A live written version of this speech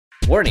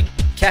Warning,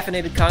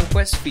 Caffeinated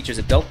Conquest features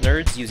adult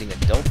nerds using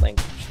adult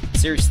language.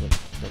 Seriously,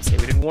 don't say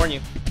we didn't warn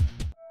you.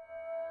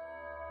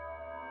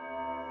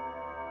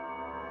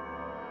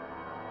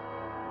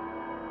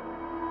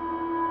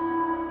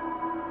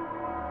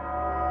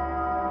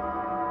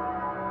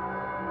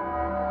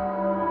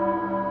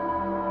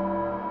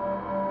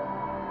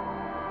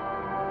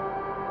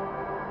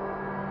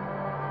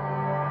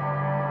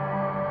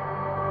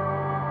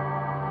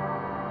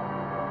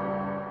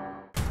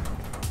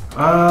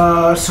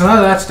 So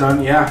now that's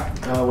done, yeah.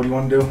 What do you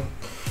want to do?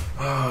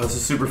 This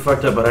is super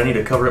fucked up, but I need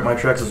to cover up my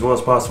tracks as well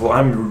as possible.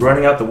 I'm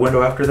running out the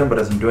window after them, but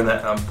as I'm doing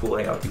that, I'm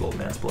pulling out the old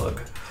man's plug.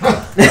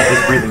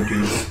 His breathing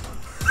tubes.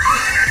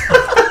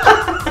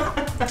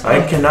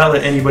 I cannot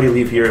let anybody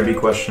leave here and be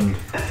questioned.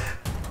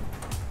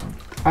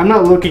 I'm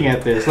not looking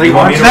at this. Like,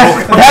 that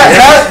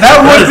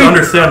would is be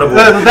understandable.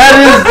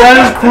 That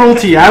is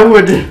cruelty. I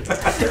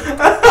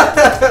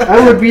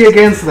would be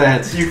against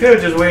that. You could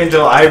have just waited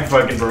until I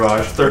fucking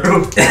barraged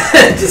through.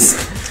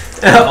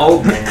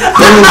 Oh man.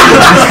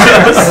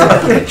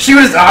 She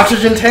was the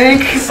oxygen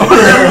tank.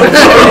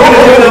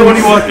 When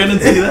you walk in and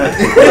see that.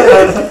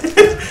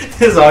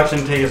 His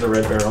oxygen tank is a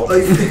red barrel.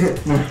 Like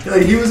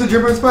he was a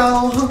gibberish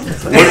spell.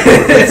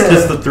 It's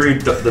just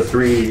the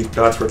three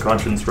dots for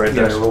conscience right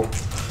there. Roll.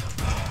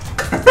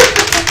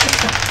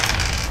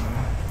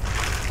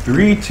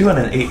 3, 2, and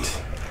an 8.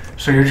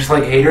 So you're just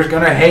like, haters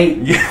gonna hate.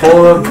 Yeah.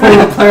 Pull a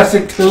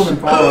plastic tube and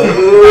follow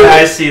it.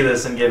 I see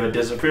this and give a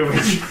disapproving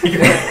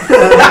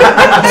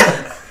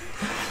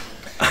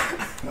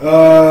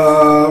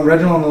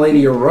Reginald and the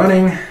lady are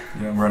running.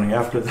 Yeah, I'm running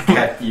after them.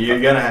 You're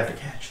gonna have to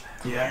catch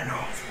them. Yeah, I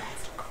know.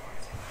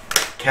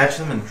 Catch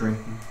them and drink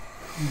them.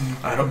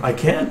 I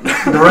can't.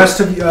 The rest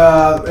of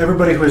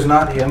everybody who is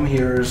not him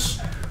hears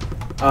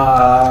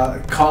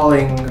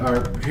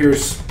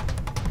hears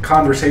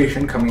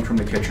conversation coming from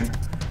the kitchen.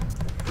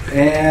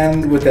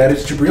 And with that,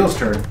 it's Jabril's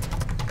turn.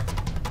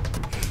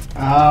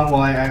 Well,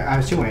 I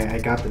assume I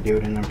got the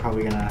dude, and I'm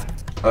probably gonna.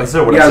 I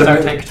said what I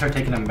said. Start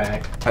taking him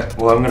back. I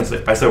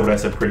said what I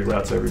said pretty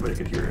loud so everybody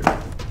could hear it.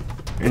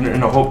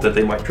 In a hope that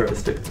they might try to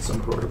stick to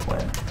some sort of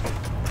plan.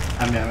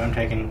 I'm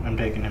taking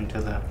him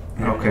to the.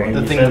 Okay.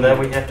 The thing that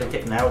we have to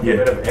get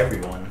rid of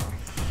everyone.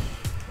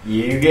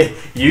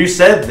 You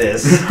said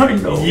this. I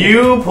know.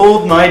 You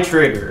pulled my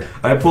trigger.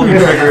 I pulled your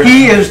trigger.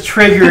 He is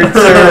triggered,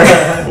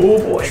 sir. Oh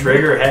boy.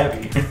 Trigger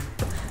happy.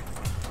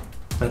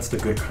 That's the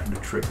good kind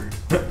of triggered.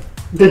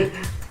 The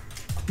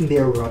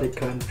erotic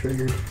kind of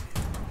triggered.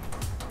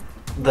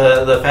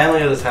 The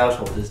family of this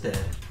household is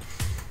dead.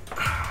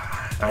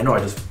 I know.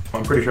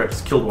 I'm pretty sure I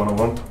just killed one of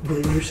them.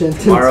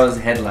 Tomorrow's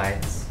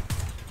headlines.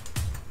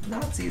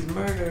 Nazis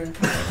murder and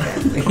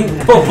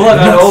pull blood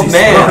on old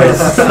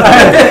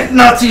man.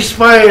 Nazi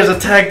spies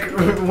attack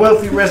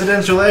wealthy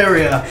residential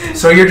area.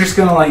 So you're just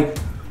gonna like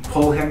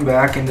pull him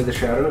back into the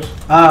shadows?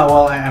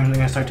 Well, I'm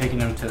gonna start taking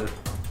him to.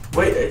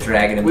 Wait,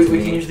 dragging him. We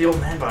can use the old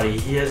man body.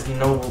 He has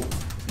no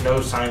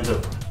signs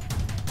of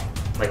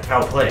like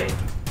foul play.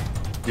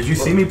 Did you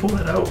see me pull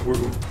that out?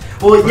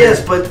 Well,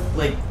 yes, but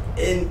like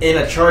in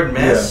a charred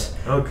mess. Yeah.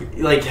 Okay.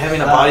 Like having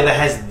a body that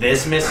has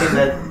this missing,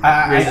 that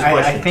raises I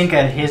questions. think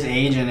at his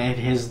age and at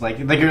his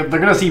they're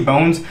gonna see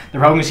bones. They're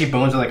probably gonna see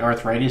bones of like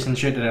arthritis and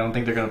shit. And I don't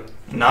think they're gonna.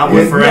 Not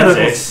with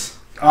forensics.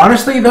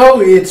 Honestly,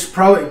 though, it's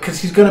probably because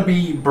he's gonna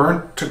be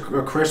burnt to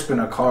a crisp in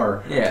a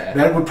car. Yeah.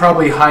 That would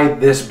probably hide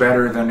this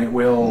better than it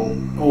will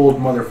old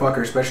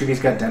motherfucker, especially if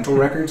he's got dental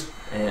records.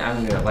 And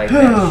I'm gonna light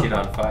that shit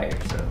on fire.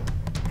 So.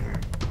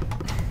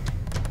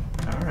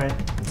 All right.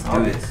 Let's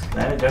do this.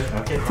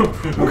 Okay.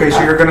 Okay,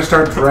 so you're gonna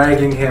start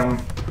dragging him.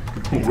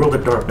 World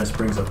of Darkness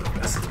brings up the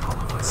best of all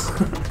of us.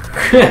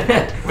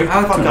 Wait,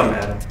 how the fuck up,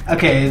 Adam?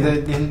 Okay,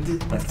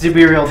 to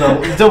be real,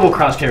 double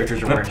cross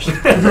characters are worse.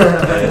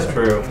 That is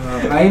true.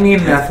 I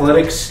need an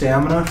athletic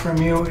stamina from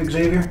you,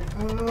 Xavier.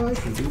 I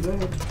can do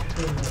that.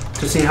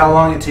 To see how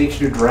long it takes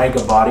you to drag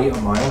a body a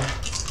mile.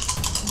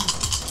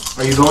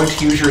 Are you going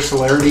to use your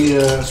celerity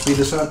to speed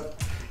this up?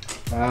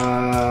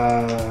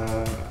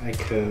 I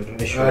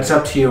could. I should. It's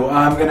up to you.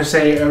 I'm gonna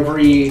say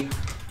every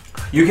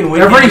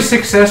Every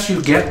success you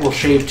get will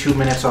shave 2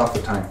 minutes off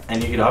the time.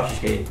 And you could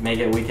obfuscate, make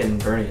it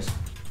weekend Bernie's.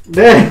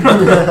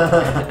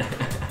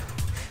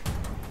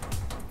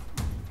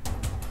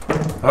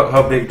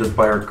 How big does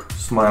Byron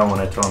smile when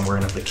I tell him we're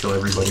gonna have to kill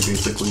everybody,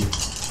 basically?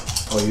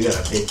 Oh, you got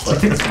a big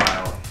fucking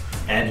smile.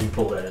 And he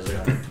pulled out his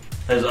gun.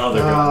 His other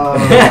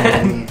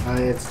gun.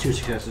 It's 2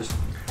 successes.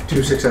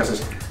 2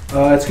 successes.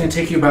 It's going to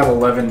take you about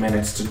 11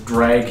 minutes to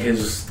drag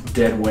his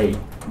dead weight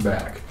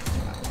back.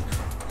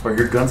 Are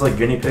your guns like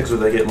guinea pigs, or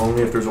they get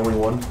lonely if there's only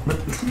one?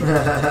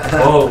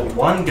 Oh,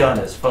 1 gun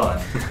is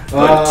fun,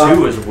 but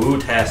 2 is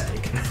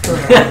woo-tastic.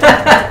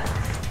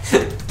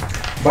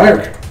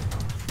 Byron.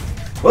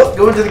 Well,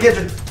 go into the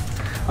kitchen.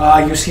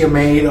 You see a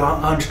maid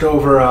hunched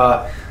over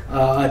a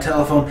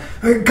telephone.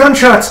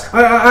 Gunshots!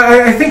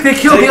 I think they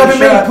killed Take the other a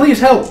maid. shot. Please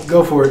help.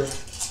 Go for it.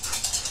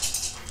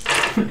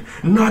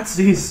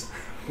 Nazis!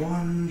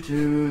 1,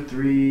 2,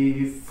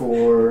 3,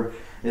 4.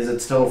 Is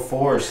it still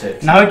 4 or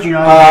 6? Now that you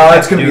know,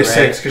 It's going to be a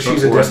 6 because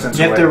she's a distance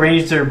You have to away.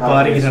 arrange their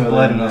bodies and so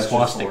blood then in a that's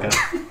just swastika.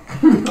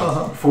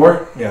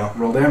 4? Yeah.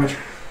 Roll damage.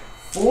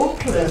 4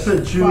 plus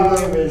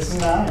 5 is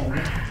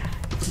 9.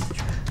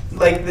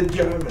 Like the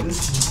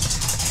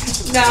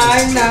Germans.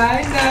 9,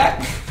 9,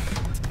 9.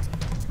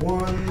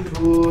 1,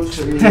 2,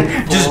 3, 4,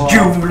 Just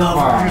Jew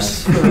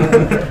lovers.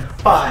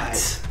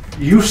 5.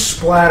 You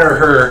splatter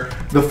her.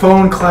 The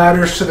phone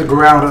clatters to the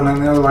ground, and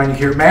on the other line you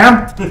hear,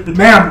 "Ma'am?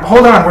 Ma'am,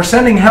 hold on. We're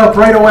sending help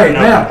right away.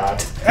 Ma'am."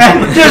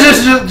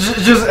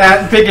 just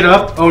pick it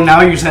up. Oh, now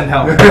you send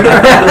help.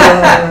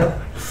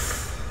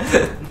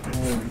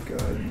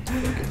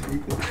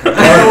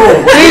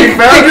 We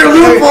found your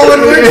loophole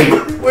in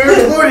which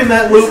we're avoiding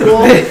that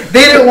loophole. They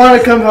didn't want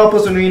to come help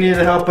us when we needed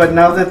help, but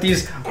now that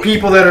these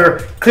people that are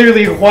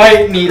clearly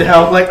white need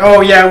help, like,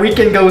 oh yeah, we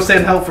can go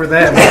send help for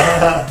them.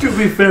 To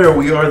be fair,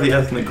 we are the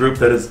ethnic group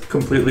that is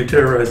completely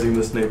terrorizing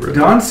this neighborhood.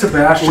 Don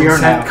Sebastian We are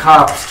sent now.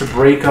 cops to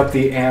break up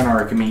the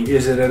anarchy.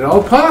 Is it at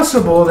all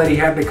possible that he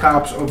had the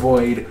cops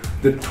avoid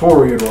the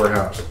Toreador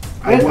house?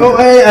 I know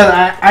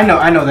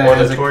that. Or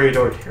as the a-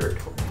 Toreador territory.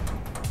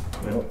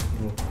 Well,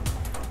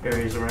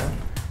 areas around.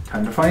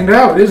 Time to find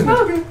out, isn't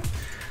it?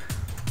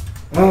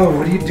 Oh,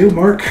 what do you do,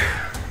 Mark?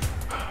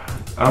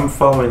 I'm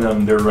following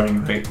them. They're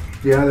running right.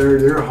 Yeah,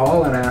 they're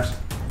hauling ass.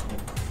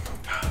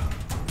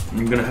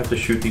 I'm gonna have to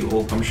shoot the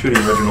old. I'm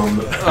shooting Reginald in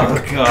the back. Oh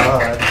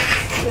god.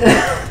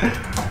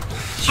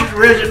 Shoot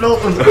Reginald.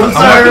 I'm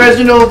sorry,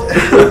 Reginald.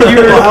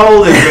 How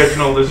old is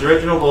Reginald? Is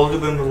Reginald older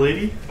than the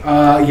lady?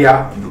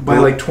 Yeah, by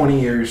like 20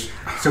 years.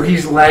 So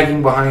he's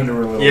lagging behind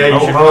her a little. Yeah, you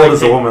should How old probably is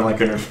the take- woman?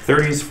 Like in her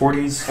 30s,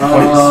 40s,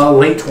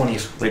 Late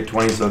 20s. late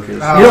 20s. Okay.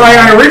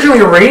 I originally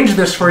arranged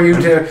this for you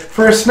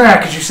for a snack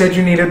because you said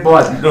you needed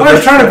blood. No, I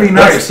was trying to be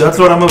nice. That's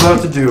what I'm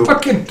about to do.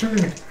 Fucking turn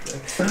it.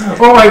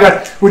 Oh my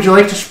god. Would you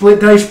like to split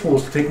dice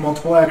pools to take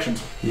multiple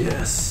actions?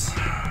 Yes.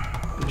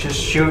 Just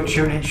shoot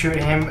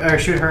him, or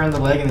shoot her in the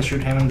leg and then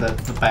shoot him in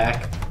the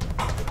back.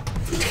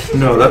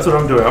 No, that's what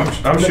I'm doing.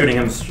 I'm shooting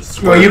him.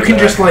 Well, you can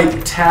just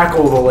like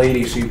tackle the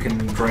lady so you can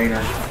drain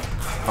her.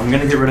 I'm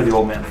gonna get rid of the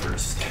old man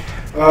first.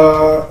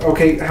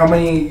 Okay, how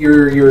many,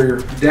 your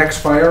dex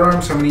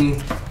firearms, how many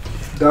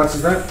dots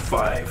is that?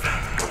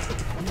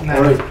 5.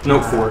 Alright,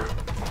 No, 4.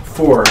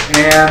 4.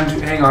 And,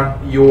 hang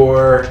on,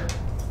 your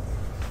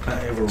I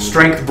have a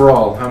strength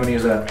brawl, how many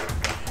is that?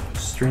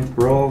 strength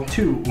brawl.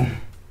 2.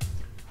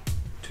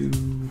 2.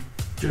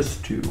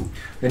 Just 2.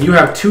 Then you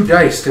have 2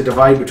 dice to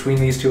divide between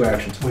these 2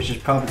 actions. Which is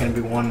probably going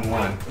to be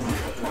 1-1.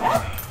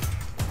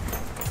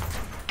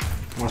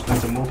 Want to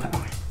spend some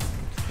willpower?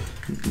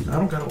 I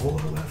don't got a whole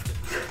lot left.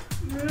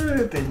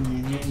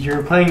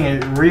 You're playing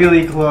it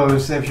really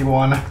close if you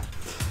want to.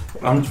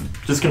 I'm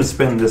just gonna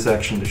spend this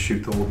action to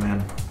shoot the old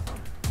man.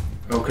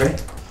 Okay.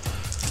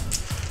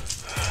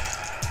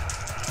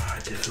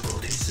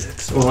 Difficulty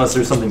 6. Well, unless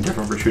there's something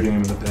different for shooting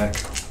him in the back.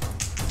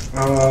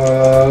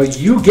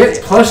 You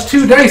get plus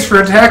 2 dice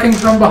for attacking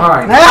from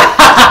behind.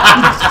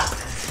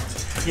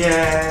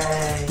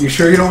 Yay. You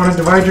sure you don't want to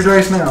divide your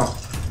dice now?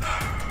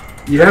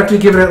 You'd have to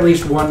give it at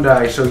least 1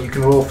 die, so you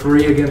can roll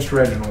 3 against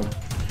Reginald.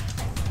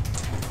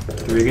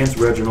 3 against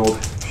Reginald,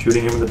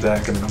 shooting him in the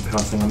back, and then I'm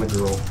pouncing on the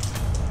girl.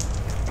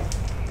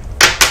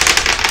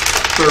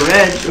 For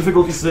Reg,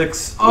 difficulty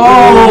 6.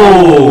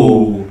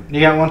 Oh! You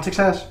got 1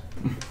 success.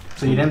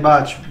 So you didn't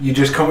botch.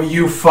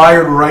 You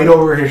fired right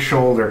over his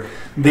shoulder.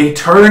 They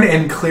turn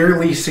and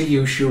clearly see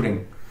you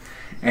shooting.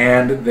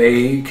 And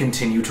they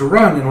continue to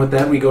run, and with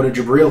that we go to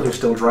Jabril, who's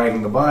still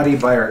dragging the body.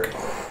 Byrick.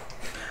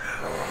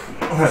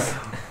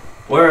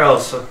 Where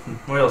else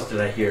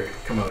did I hear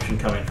commotion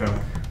coming from?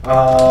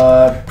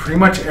 Pretty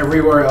much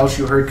everywhere else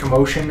you heard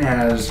commotion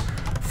has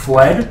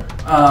fled,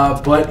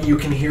 but you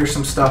can hear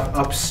some stuff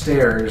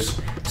upstairs.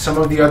 Some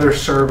of the other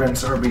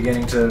servants are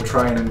beginning to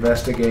try and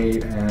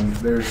investigate, and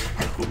there's...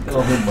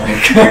 Oh my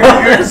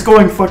You're just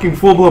going fucking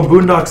full-blown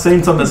Boondock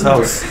Saints on this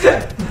house.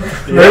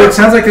 It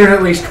sounds like there's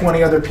at least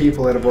 20 other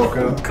people that have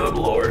woken up. Good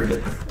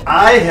lord.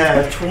 I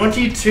have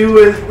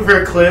 22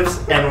 for clips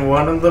and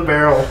 1 in the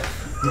barrel.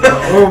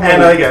 Oh my-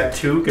 And I got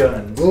 2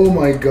 guns. Oh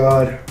my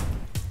god.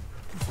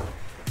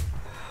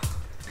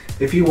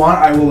 If you want,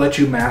 I will let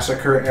you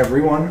massacre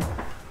everyone,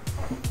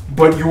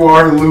 but you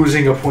are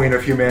losing a point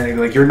of humanity.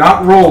 Like, you're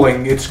not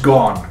rolling, it's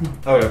gone.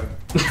 Okay.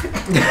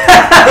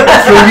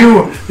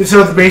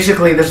 So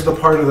basically, this is the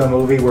part of the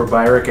movie where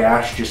Byrick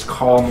Ash just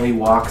calmly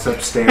walks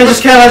upstairs. And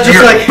just kind of just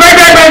You're like, bang,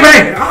 bang, bang,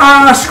 bang!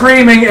 Ah,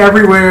 screaming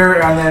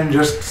everywhere, and then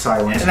just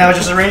silence. and now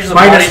just arrange the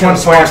Minus body 1 in a point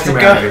of swastika.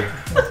 humanity.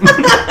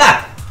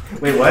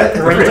 Wait, what?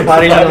 Arrange the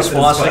body in a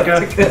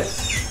swastika.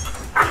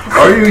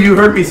 Are you? You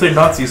heard me say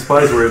Nazi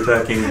spies were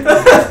attacking.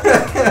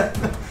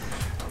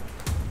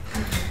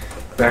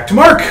 Back to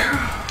Mark.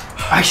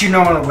 Actually,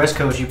 no, on the West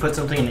Coast, you put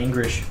something in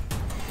English.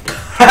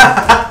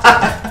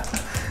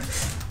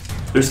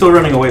 They're still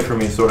running away from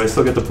me, so I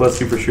still get the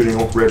 +2 for shooting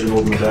old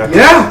Reginald in the back.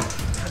 Yeah.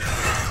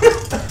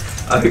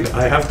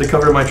 I have to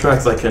cover my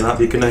tracks. I cannot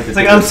be connected. It's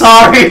like, to I'm this.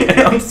 sorry.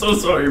 I'm so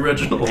sorry,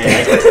 Reginald.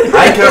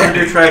 I covered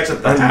your tracks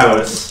at the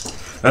house.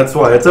 That's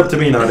why it's up to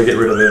me now to get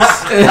rid of this.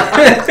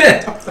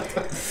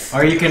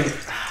 Or you can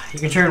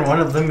turn one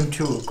of them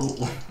into a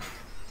ghoul.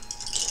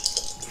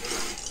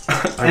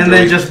 And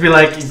then just be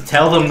like,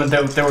 tell them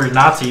that there were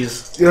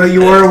Nazis.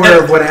 You are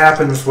aware of what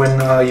happens when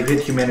you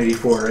hit Humanity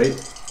 4, right?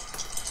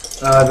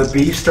 The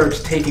beast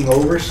starts taking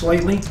over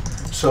slightly,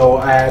 so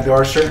there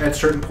are at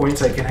certain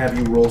points I can have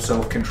you roll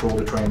self-control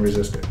to try and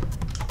resist it.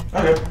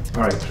 Okay.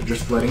 Alright, so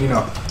just letting you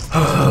know.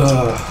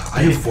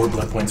 I have 4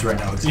 blood points right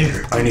now,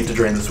 Xavier. I need to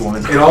drain this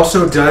woman. It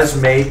also does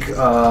make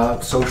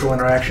social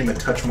interaction a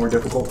touch more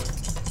difficult.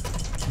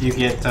 You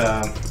get,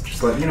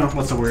 Just letting you know.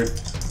 what's the word?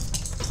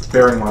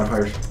 Bearing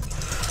modifiers.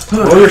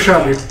 Roll your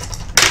shot, dude.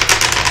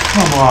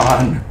 Come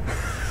on.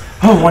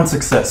 Oh, 1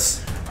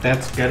 success.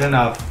 That's good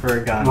enough for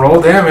a gun. Roll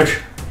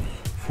damage.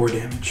 4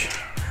 damage.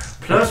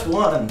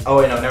 +1. Oh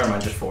wait, no, never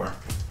mind. Just 4.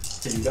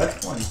 Did you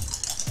got 20?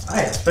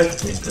 I have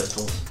specialty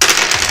pistols.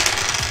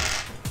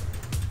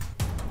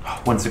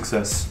 1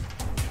 success.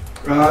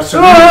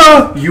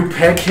 So you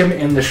peg him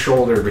in the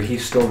shoulder, but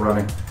he's still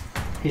running.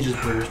 He just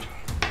bruised.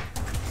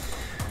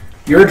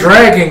 You're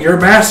dragging. You're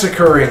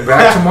massacring.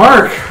 Back to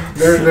Mark.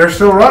 They're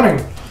still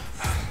running.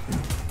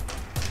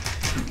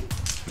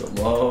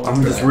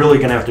 I'm just really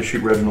gonna have to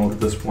shoot Reginald at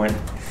this point.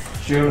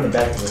 Shoot him in the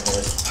back of the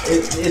horse.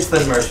 It's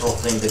the merciful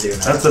thing to do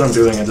now. That's what I'm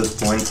doing at this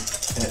point.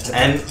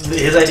 And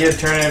his idea of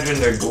turning him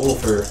into a ghoul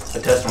for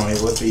a testimony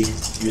would be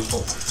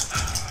useful.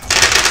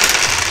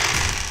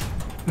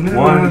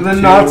 One, the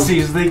two,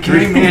 Nazis, they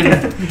came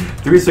in.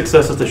 3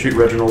 successes to shoot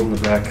Reginald in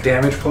the back.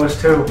 Damage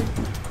 +2.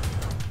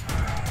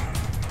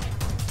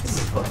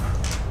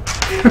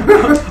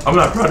 I'm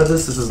not proud of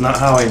this. This is not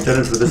how I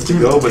intended for this to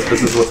go, but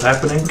this is what's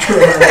happening.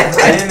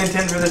 I didn't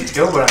intend for this to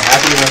go, but I'm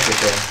happy enough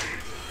with it.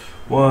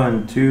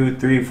 1, 2,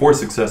 3, 4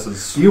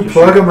 successes. You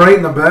plug him right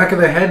in the back of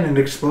the head and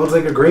it explodes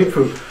like a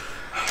grapefruit.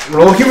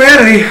 Roll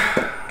humanity.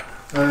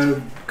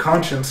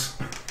 Conscience.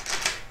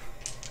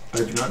 I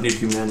do not need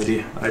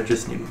humanity. I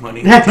just need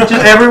money. Just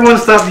everyone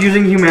stop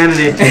using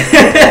humanity.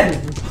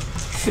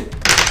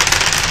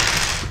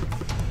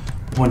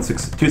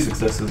 2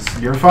 successes.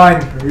 You're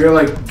fine. You're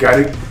like,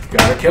 gotta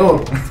kill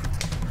him.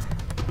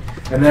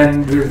 And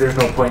then there's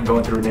no point in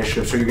going through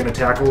initiative, so you're gonna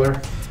tackle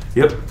her?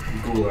 Yep.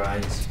 Ghoul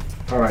eyes.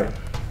 Alright.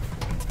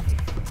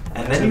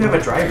 And then you have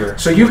a driver.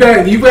 So you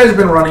guys have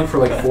been running for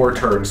like 4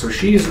 turns, so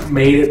she's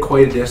made it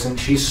quite a distance.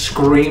 She's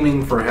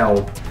screaming for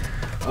help.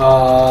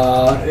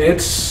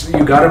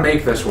 You gotta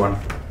make this one.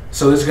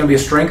 So this is gonna be a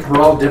strength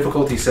roll,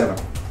 difficulty 7.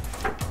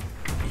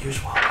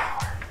 Use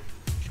willpower.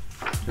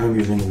 I'm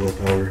using the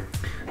willpower.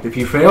 If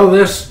you fail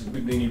this,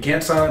 then you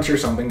can't silence her,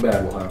 something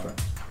bad will happen.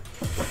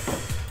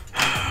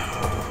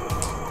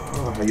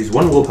 I use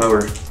 1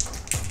 willpower.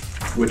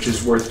 Which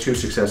is worth 2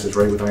 successes,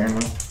 right, with Iron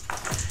Will?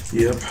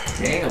 Yep.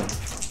 Damn.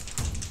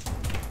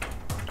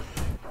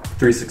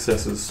 3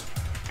 successes.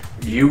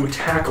 You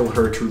tackle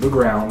her to the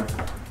ground.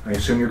 I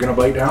assume you're gonna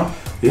bite down?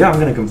 Yeah, I'm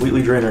gonna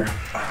completely drain her.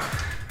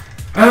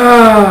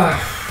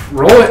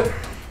 Roll it.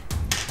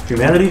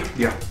 Humanity?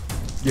 Yeah.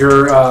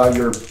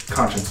 Your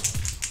conscience.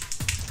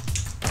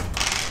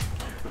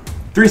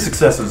 3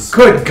 successes.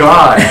 Good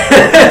God.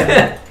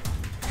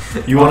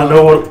 You want to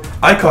know what?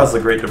 I caused the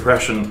Great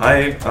Depression.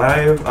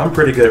 I'm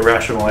pretty good at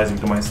rationalizing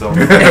to myself.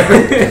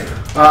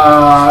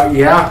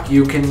 Yeah,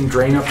 you can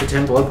drain up to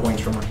 10 blood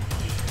points from her.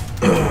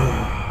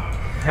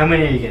 How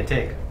many are you gonna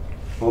take?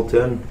 All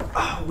 10.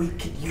 Oh, we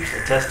could use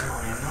the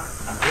testimony.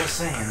 I'm just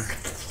saying.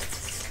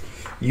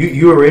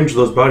 You arranged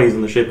those bodies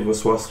in the shape of a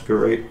swastika,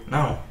 right?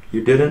 No.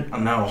 You didn't?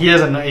 No. He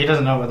doesn't know. He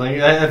doesn't know. But like,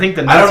 I think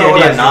the I don't Nazi know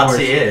what idea a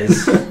Nazi is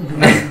is.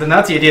 yours. The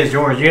Nazi idea is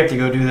yours. You have to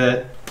go do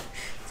that.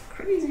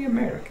 Crazy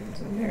Americans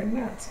and they're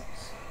Nazis.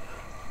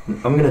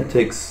 I'm gonna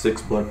take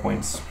 6 blood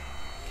points.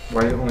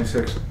 Why only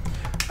 6?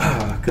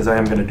 Because I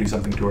am gonna do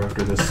something to her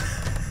after this.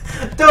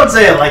 Don't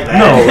say it like that.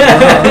 No,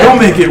 don't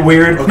make it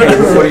weird. Okay,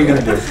 what are you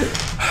gonna do?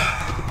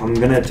 I'm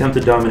gonna attempt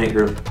to dominate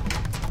her.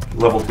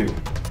 Level 2.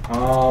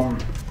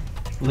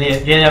 You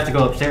didn't have to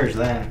go upstairs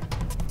then.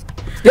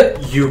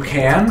 You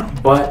can,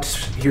 but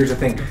here's the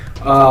thing.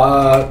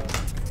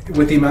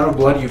 With the amount of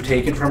blood you've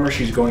taken from her,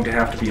 she's going to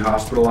have to be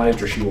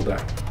hospitalized or she will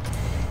die.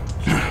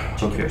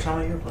 Okay. Some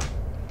of your blood.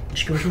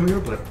 She goes from your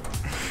blood.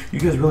 You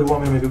guys really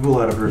want me to make a ghoul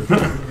out of her?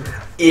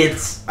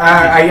 It's.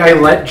 I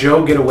let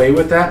Joe get away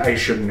with that. I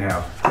shouldn't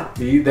have.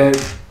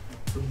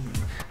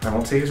 I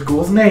won't say his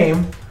ghoul's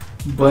name,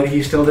 but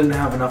he still didn't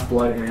have enough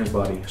blood in his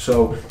body.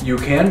 So you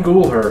can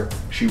ghoul her.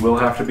 She will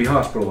have to be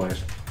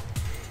hospitalized.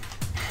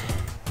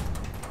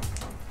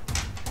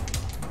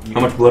 How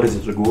much blood is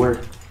it to ghoul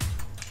her?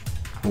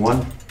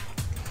 1?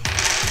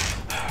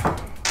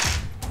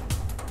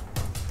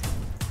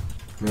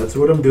 That's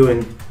what I'm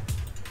doing.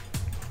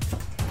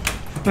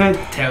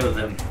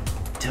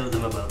 Tell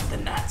them about the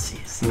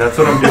Nazis. And that's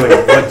what I'm doing.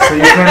 So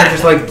you kind of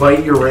just like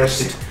bite your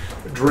wrist,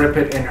 drip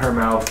it in her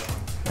mouth.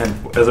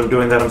 And as I'm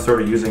doing that, I'm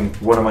sort of using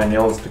one of my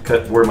nails to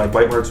cut where my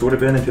bite marks would have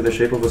been into the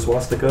shape of a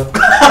swastika.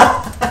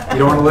 You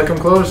don't want to lick them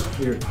closed?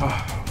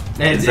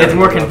 It's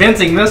more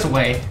convincing this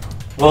way.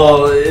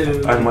 Well,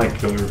 I might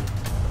kill her.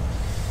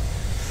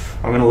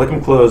 I'm gonna lick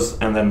them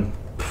closed and then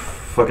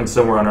fucking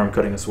somewhere on her, I'm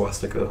cutting a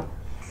swastika.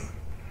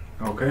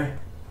 Okay.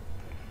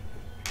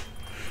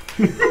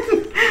 Oh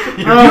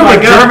You have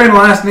a German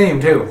last name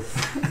too.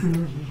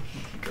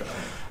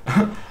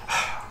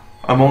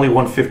 I'm only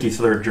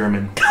 1/53rd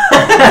German.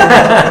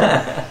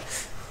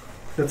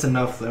 That's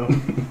enough, though.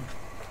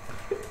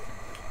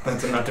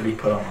 That's enough to be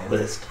put on the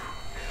list.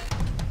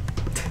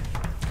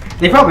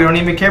 They probably don't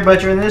even care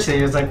about your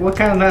ethnicity. It's like, what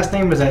kind of last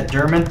name was that?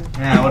 German?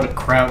 Yeah, what a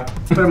crap.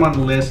 Put him on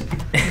the list.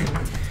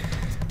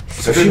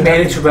 So she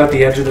made it to about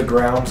the edge of the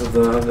grounds of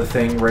the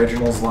thing.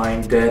 Reginald's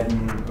lying dead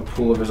in a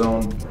pool of his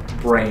own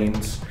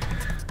brains.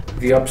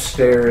 The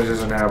upstairs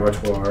is an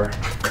abattoir.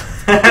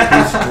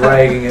 He's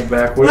dragging it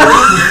back. What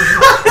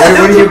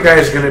are you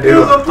guys gonna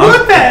do?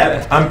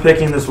 I'm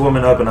picking this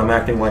woman up and I'm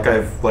acting like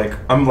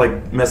I'm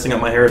messing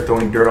up my hair,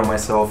 throwing dirt on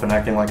myself, and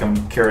acting like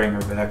I'm carrying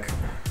her back.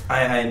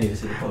 I need to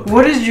see the book.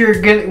 What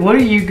are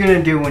you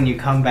gonna do when you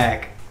come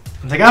back?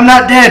 It's like, I'm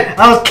not dead.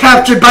 I was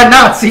captured by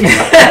Nazis.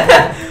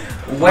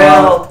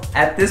 Well,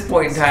 at this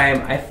point in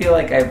time, I feel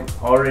like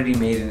I've already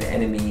made an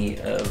enemy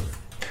of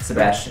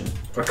Sebastian.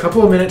 A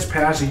couple of minutes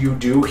pass, you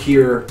do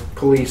hear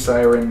police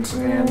sirens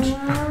and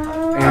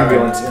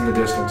ambulance in the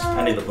distance.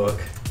 I need the book.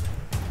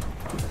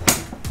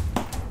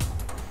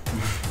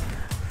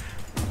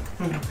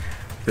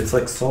 It's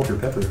like salt or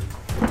pepper.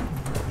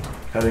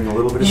 Adding a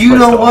little bit of You spice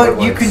know to all what?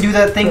 my You lives. can do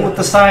that thing with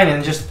the sign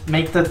and just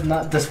make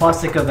the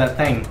swastika that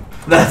thing.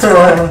 That's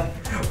right.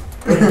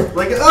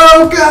 Like,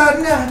 oh god,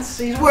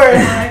 Nazis, where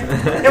am I?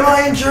 Am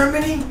I in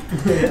Germany?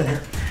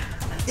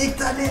 Ich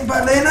da in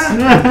Berlin?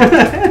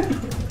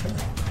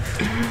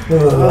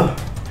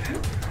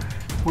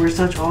 We're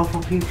such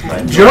awful people.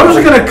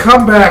 Joe's gonna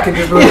come back and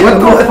just be like, what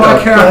the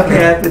fuck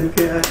happened?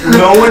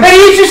 No one. And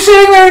he's just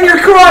sitting there in your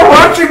car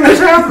watching this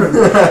happen.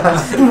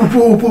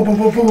 Boom, boom, boom,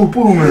 boom, boom, boom,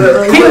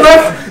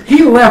 boom.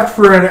 He left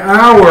for an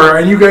hour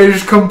and you guys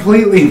just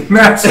completely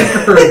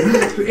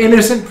massacred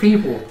innocent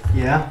people.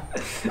 Yeah.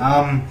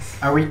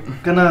 Are we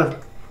gonna?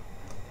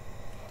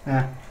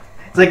 Yeah.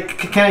 It's like,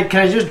 can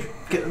I just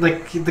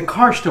like the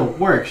car still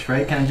works,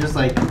 right? Can I just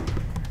like,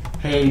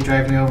 hey,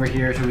 drive me over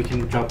here so we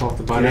can drop off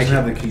the He body? doesn't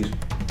have the keys.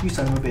 You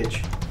son of a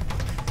bitch.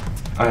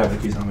 I have the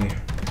keys on me.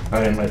 I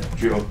didn't let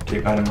Joe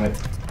take. I didn't let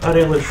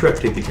Shrek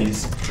take the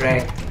keys.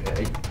 Drag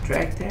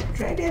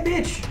that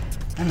bitch.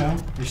 I know.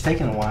 It's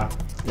taking a while.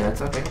 Yeah,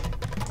 it's okay.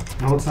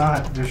 No, it's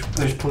not.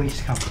 There's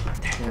police coming.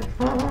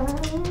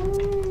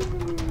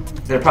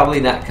 They're probably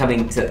not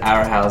coming to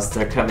our house.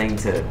 They're coming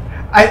to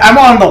I'm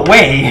on the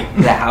way.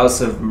 the house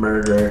of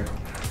murder.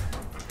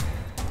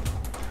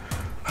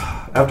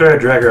 After I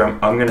drag her,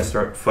 I'm gonna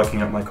start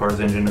fucking up my car's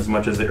engine as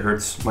much as it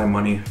hurts my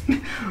money.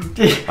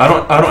 I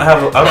don't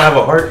have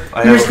a heart.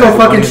 You just go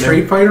fucking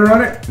Street Fighter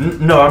on it?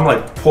 No, I'm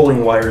like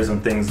pulling wires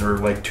and things or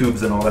like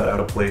tubes and all that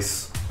out of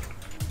place.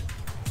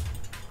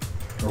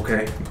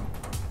 Okay.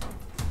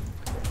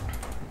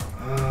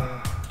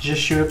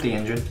 Just shoot up the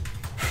engine.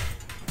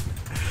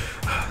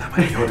 That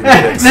might be what it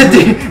is.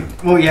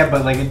 Well, yeah,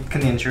 but like,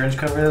 can the insurance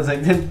cover this?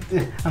 Like,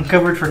 I'm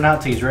covered for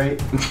Nazis,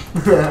 right?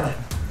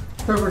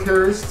 Cover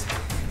terrorist.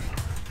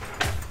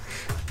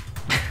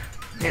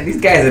 Man,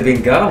 these guys have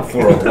been gone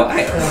for a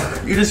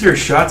while. You just hear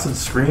shots and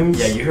screams.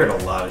 Yeah, you heard a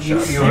lot of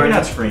shots. You Maybe heard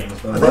not it? screams,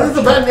 but I think it's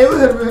a bad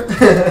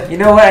neighborhood. You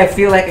know what? I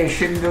feel like I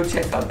shouldn't go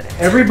check on that.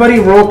 Everybody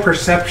roll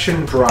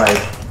perception drive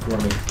for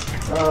me.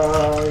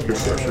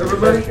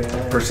 Everybody?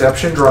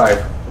 Perception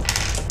drive.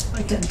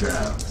 I can't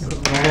drive.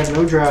 I have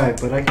no drive,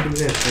 but I can do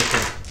this.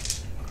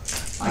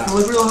 Okay. I can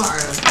look real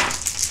hard.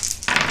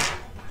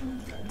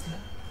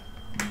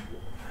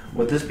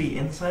 would this be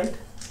insight?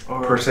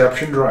 Or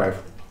Perception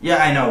drive.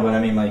 yeah, I know, but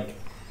I mean, like,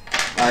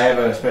 I have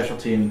a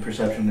specialty in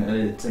perception,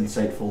 and it's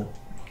insightful.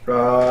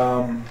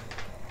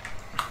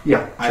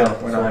 Yeah, I sure,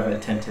 also why not? have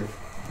attentive.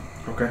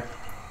 Okay.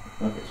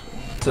 Okay,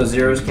 So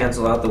zeros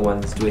cancel out the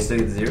ones. Do I still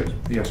get the zeros?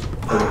 Yes.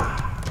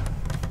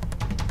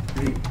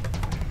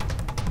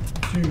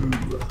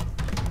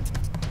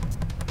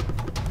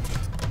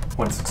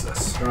 One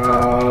success.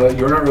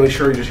 You're not really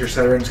sure. You just hear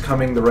sirens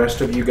coming. The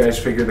rest of you guys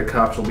figure the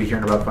cops will be here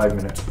in about 5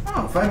 minutes.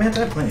 Oh, 5 minutes?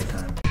 I have plenty of time.